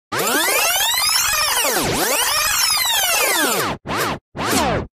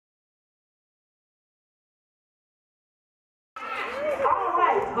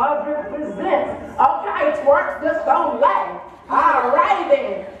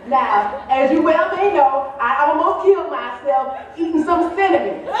Now, as you well may know, I almost killed myself eating some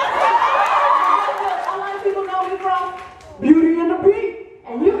cinnamon. A lot of people know me from Beauty and the Beat,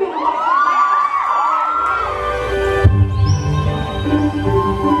 and you get like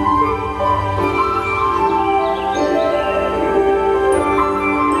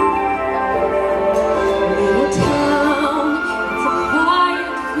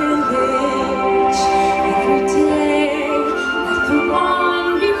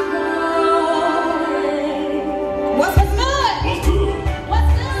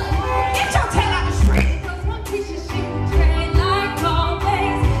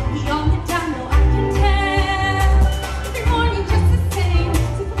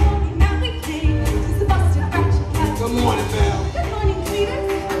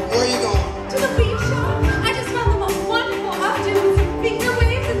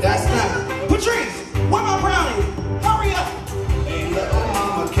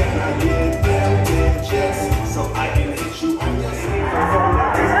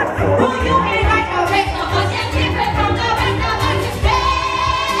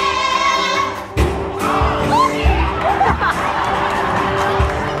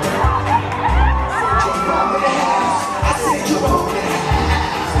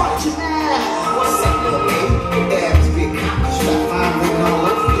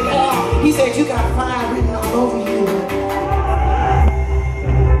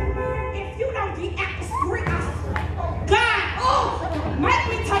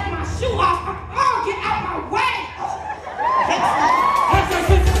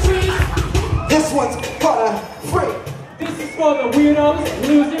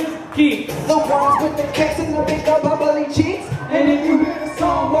the ones with the cakes and the big bubbly cheeks. And if you hear the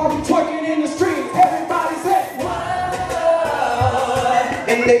song while we twerking in the streets, everybody say, what?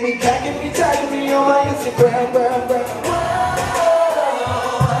 And they be tagging me on my Instagram, But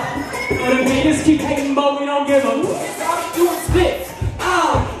the haters keep hating, but we don't give a whoop. I'll be doing splits,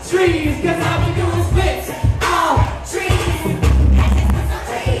 trees, cause I'll be doing splits, trees.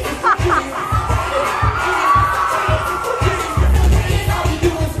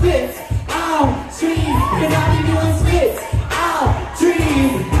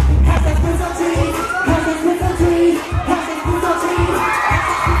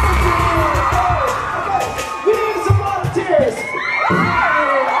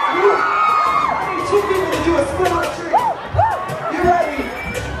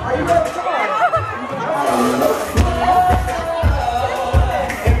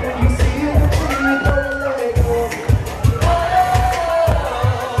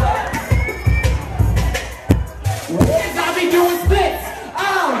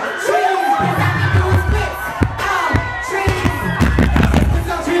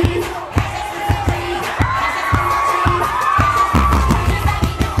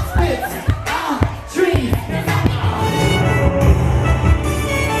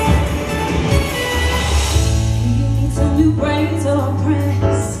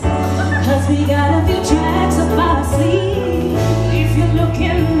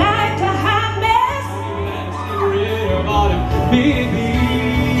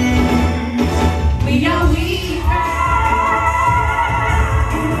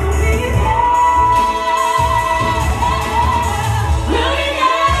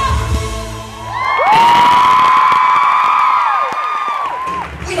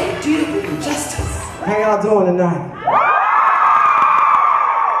 How y'all doing tonight?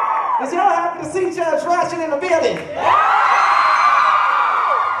 Is y'all happy to see Judge Ratchet in the building?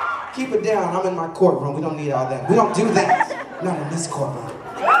 Keep it down. I'm in my courtroom. We don't need all that. We don't do that. Not in this courtroom.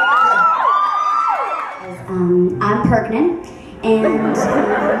 I'm pregnant, and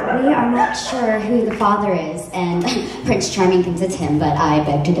we are not sure who the father is, and Prince Charming thinks it's him, but I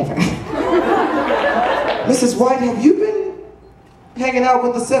beg to differ. Mrs. White, have you been hanging out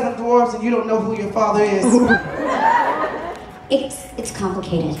with the 7 dwarves and you don't know who your father is? It's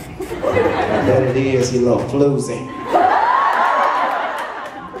complicated. I bet it is, you little floozy.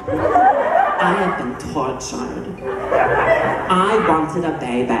 I have been tortured. I wanted a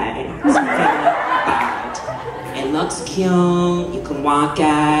baby. It's very bad. It looks cute, you can walk it, you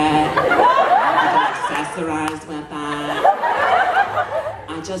can accessorize with it.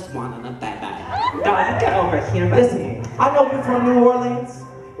 I just wanted a baby. Darling, get over here. Listen, I know you're from New Orleans,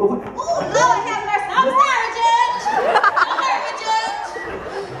 but we... Oh, Lord have mercy. I'm sorry, Judge. Don't hurt me, Judge.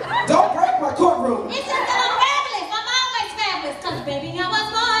 Don't break my courtroom. It's just that I'm fabulous. I'm always fabulous. Cause baby, I was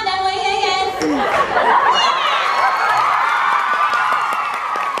born that way.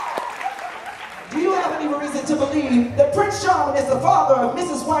 Do you have any reason to believe that Prince Charming is the father of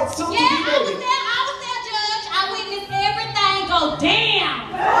Mrs. White's soon-to-be baby? I was there, Judge. I witnessed everything go down.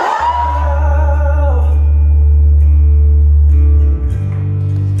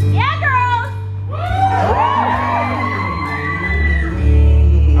 Yeah, girls.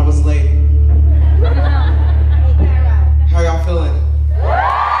 I was late. How y'all feeling?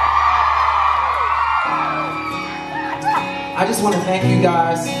 I just want to thank you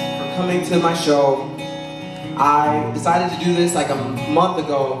guys for coming to my show. I decided to do this like a month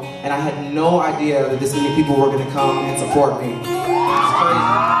ago, and I had no idea that this many people were going to come and support me. It's crazy.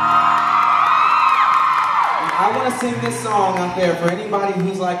 And I want to sing this song out there for anybody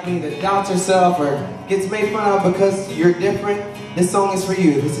who's like me that doubts herself or gets made fun of because you're different. This song is for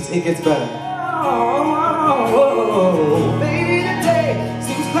you. It gets better. Oh, baby, today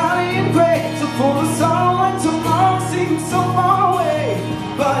seems cloudy and gray, so full of sorrow and tomorrow seems so far away.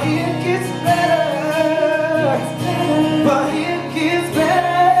 But it gets better. But it gets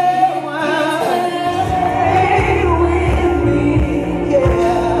better when you stay with me,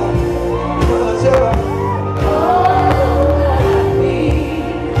 yeah. 'Cause you're all I need.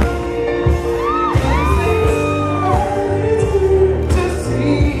 It's to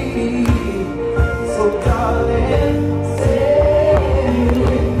see. So darling, stay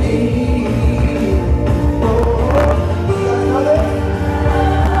with me. Oh, you guys know that?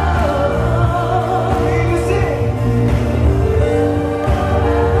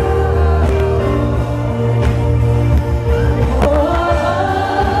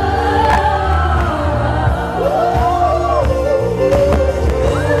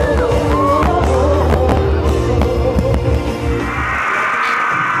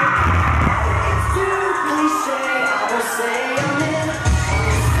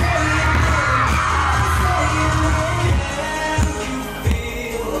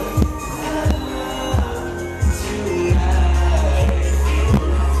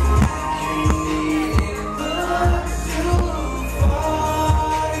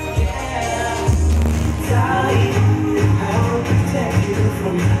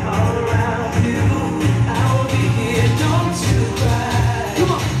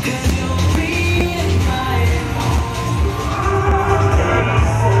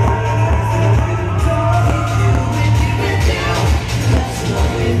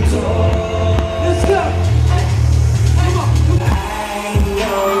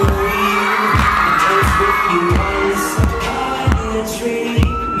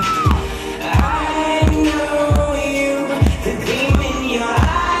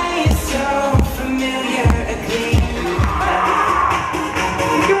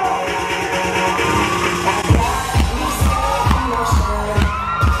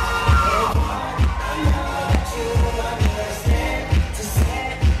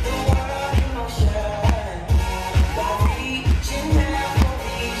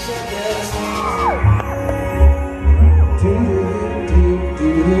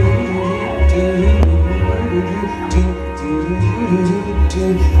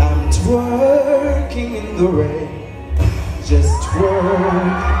 I'm twerking in the rain, just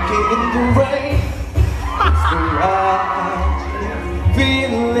twerking in the rain. It's the right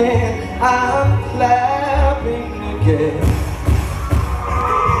feeling, I'm clapping again.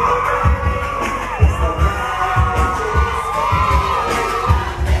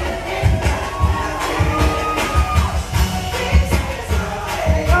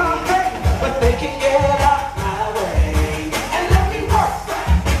 But they can get out my way and let me work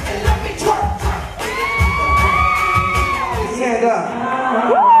and let me twerk. Stand up.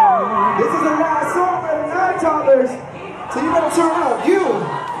 This is the last song for the night, Toddlerz. So you better turn up. You.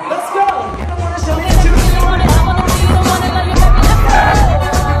 Let's go. You don't want to show me that you don't want it. I want to see you don't want it. Let me let's go.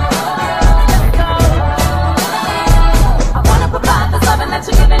 I wanna provide the loving that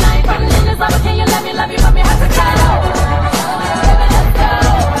you're giving. I ain't coming in this love. Can you let me love you? Let me have to go. Let's go.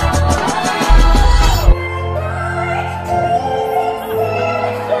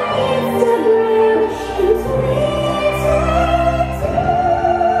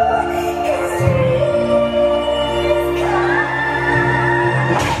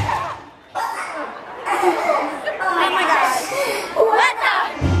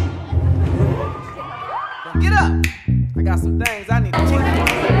 Get up. I got some things I need to teach you.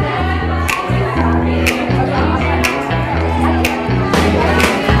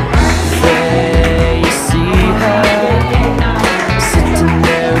 There you see her sitting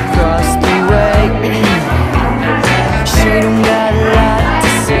there across the way. She don't got a lot to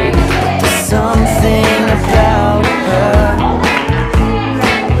say, but something about her,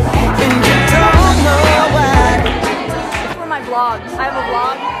 and you don't know why. For my vlog. I have a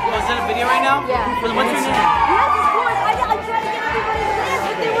vlog. Oh, is that a video right now? Yeah. What's your name? Yes, of course. I try to get everybody to dance,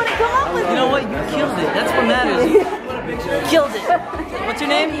 but they want to come up with You know what? You killed it. That's what matters. Killed it. What's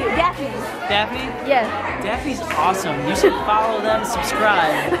name? Daphne. Daphne? Yes. Daphne's awesome. You should follow them,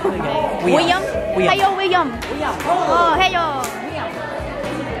 subscribe. William? Hey yo, William. Oh, hey yo.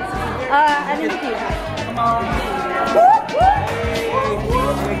 I didn't see you. Come on.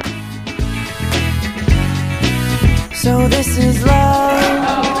 So this is love.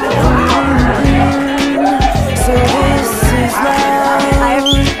 So this is love.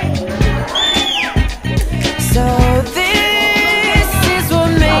 So this is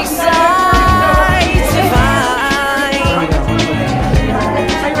what makes life divine.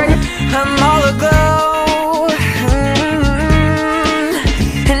 I'm all aglow,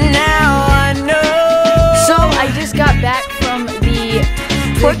 and now I know. So I just got back from the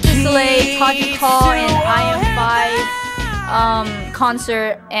Twerk Du Soleil, Todrick and IM5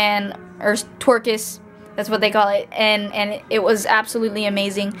 concert, or Twerk'S, that's what they call it, and it was absolutely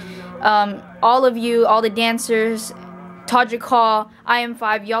amazing. All of you, all the dancers, Todrick,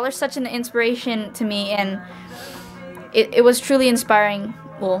 IM5, y'all are such an inspiration to me, and it was truly inspiring.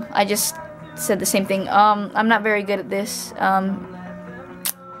 Well, I just said the same thing. I'm not very good at this. I'm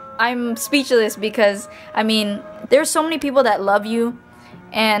speechless because, I mean, there's so many people that love you,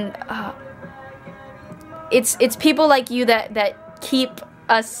 and it's people like you that keep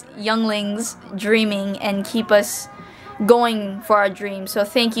us younglings dreaming and keep us going for our dreams. So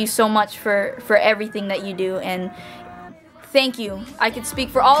thank you so much for everything that you do, and thank you. I could speak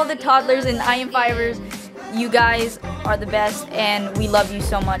for all of the Toddlerz and IM5ers. You guys are the best, and we love you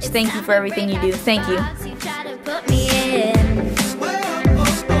so much. Thank you for everything you do. Thank you.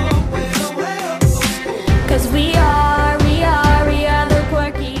 We are the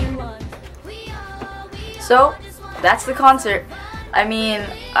quirky ones. So, that's the concert. I mean,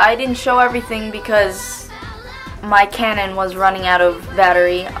 I didn't show everything because my Canon was running out of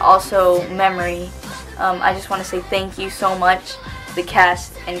battery, also memory. I just want to say thank you so much to the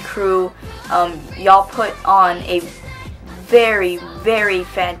cast and crew. Y'all put on a very, very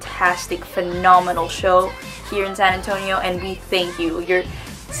fantastic, phenomenal show here in San Antonio, and we thank you. Your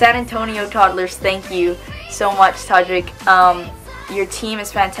San Antonio Toddlerz, thank you so much, Todrick. Your team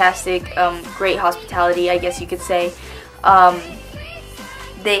is fantastic. Great hospitality, I guess you could say.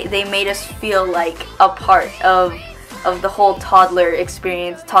 They made us feel like a part of the whole toddler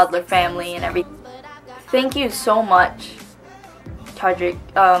experience, toddler family, and everything. Thank you so much, Todrick,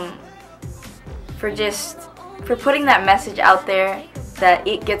 for putting that message out there that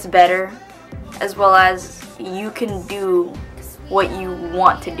it gets better, as well as you can do what you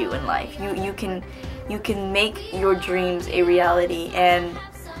want to do in life. You can make your dreams a reality, and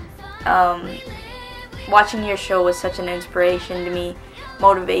watching your show was such an inspiration to me,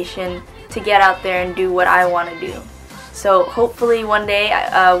 motivation to get out there and do what I want to do. So hopefully one day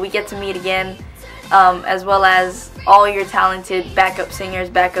we get to meet again, as well as all your talented backup singers,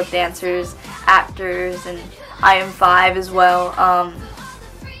 backup dancers, actors, and IM5 as well.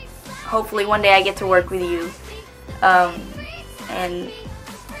 Hopefully one day I get to work with you. And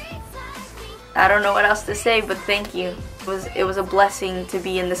I don't know what else to say, but thank you. It was a blessing to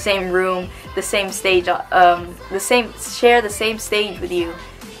be in the same room, the same stage, share the same stage with you.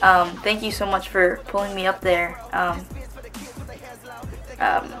 Thank you so much for pulling me up there.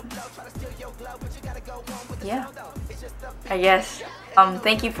 Yeah, I guess.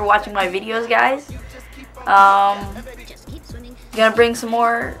 Thank you for watching my videos, guys. Gonna bring some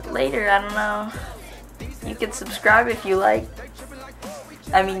more later, I don't know. You can subscribe if you like.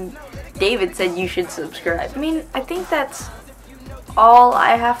 I mean, David said you should subscribe. I mean, I think that's all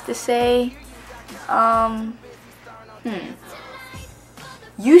I have to say.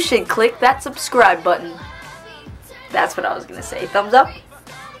 You should click that subscribe button. That's what I was gonna say. Thumbs up?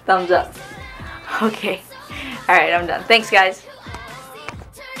 Thumbs up. Okay. Alright, I'm done. Thanks, guys.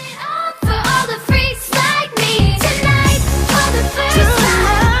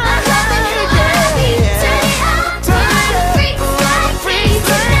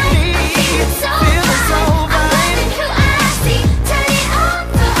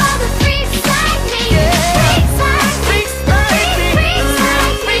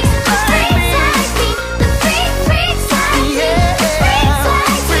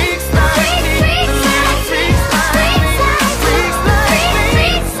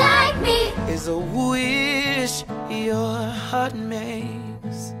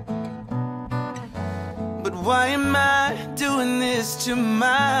 Why am I doing this to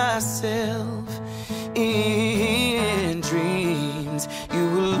myself? In dreams, you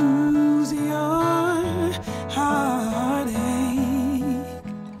will lose your heartache.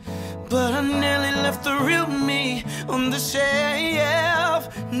 But I nearly left the real me on the shelf.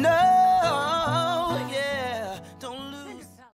 No.